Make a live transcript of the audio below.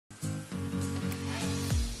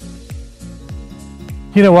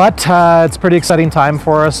You know what? It's a pretty exciting time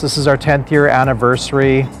for us. This is our 10th year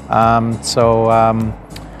anniversary. We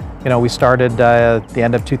started at the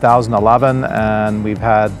end of 2011, and we've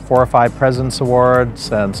had 4 or 5 President's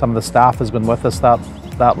Awards, and some of the staff has been with us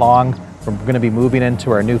that long. We're going to be moving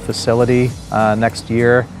into our new facility next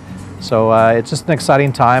year. So it's just an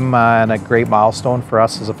exciting time and a great milestone for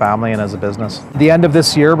us as a family and as a business. At the end of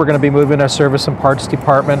this year, we're going to be moving our service and parts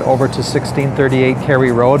department over to 1638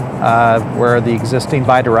 Carey Road, where the existing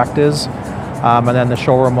Direct is. And then the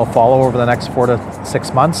showroom will follow over the next 4 to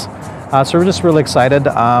 6 months. So we're just really excited.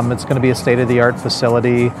 It's going to be a state-of-the-art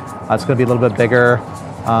facility. It's going to be a little bit bigger.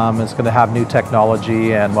 It's going to have new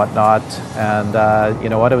technology and whatnot. And you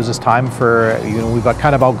know what? It was just time for, we've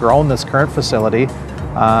kind of outgrown this current facility.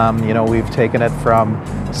 We've taken it from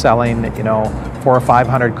selling, 400 or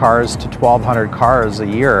 500 cars to 1,200 cars a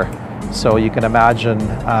year. So you can imagine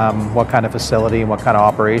what kind of facility and what kind of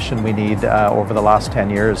operation we need over the last 10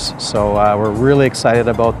 years. So we're really excited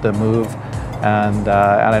about the move, and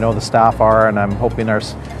I know the staff are, and I'm hoping our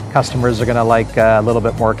customers are going to like a little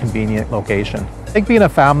bit more convenient location. I think being a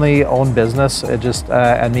family-owned business,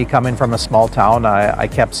 and me coming from a small town, I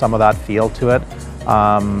kept some of that feel to it.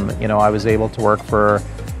 I was able to work for,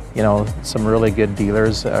 some really good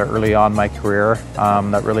dealers early on in my career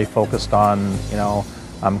that really focused on,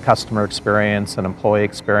 customer experience and employee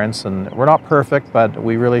experience. And we're not perfect, but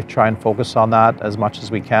we really try and focus on that as much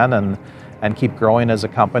as we can and keep growing as a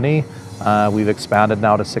company. We've expanded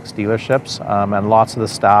now to 6 dealerships, and lots of the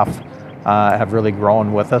staff have really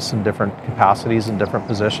grown with us in different capacities and different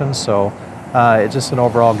positions. So it's just an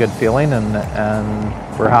overall good feeling, and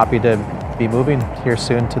we're happy to be moving here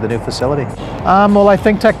soon to the new facility. Well, I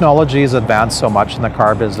think technology has advanced so much in the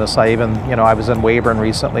car business. I was in Weyburn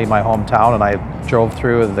recently, my hometown, and I drove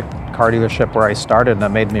through the car dealership where I started, and it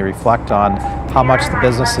made me reflect on how much the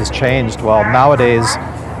business has changed. Well, nowadays,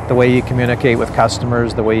 the way you communicate with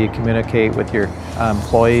customers, the way you communicate with your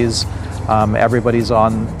employees, everybody's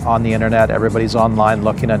on the internet, everybody's online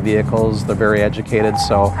looking at vehicles, they're very educated.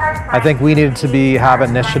 So I think we needed to have an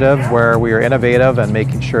initiative where we are innovative and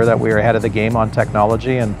making sure that we are ahead of the game on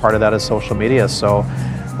technology, and part of that is social media. So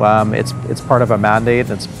it's part of a mandate,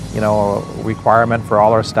 it's a requirement for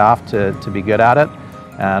all our staff to be good at it,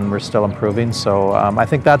 and we're still improving. So I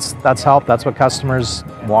think that's helped, that's what customers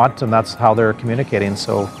want, and that's how they're communicating.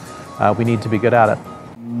 So we need to be good at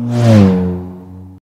it.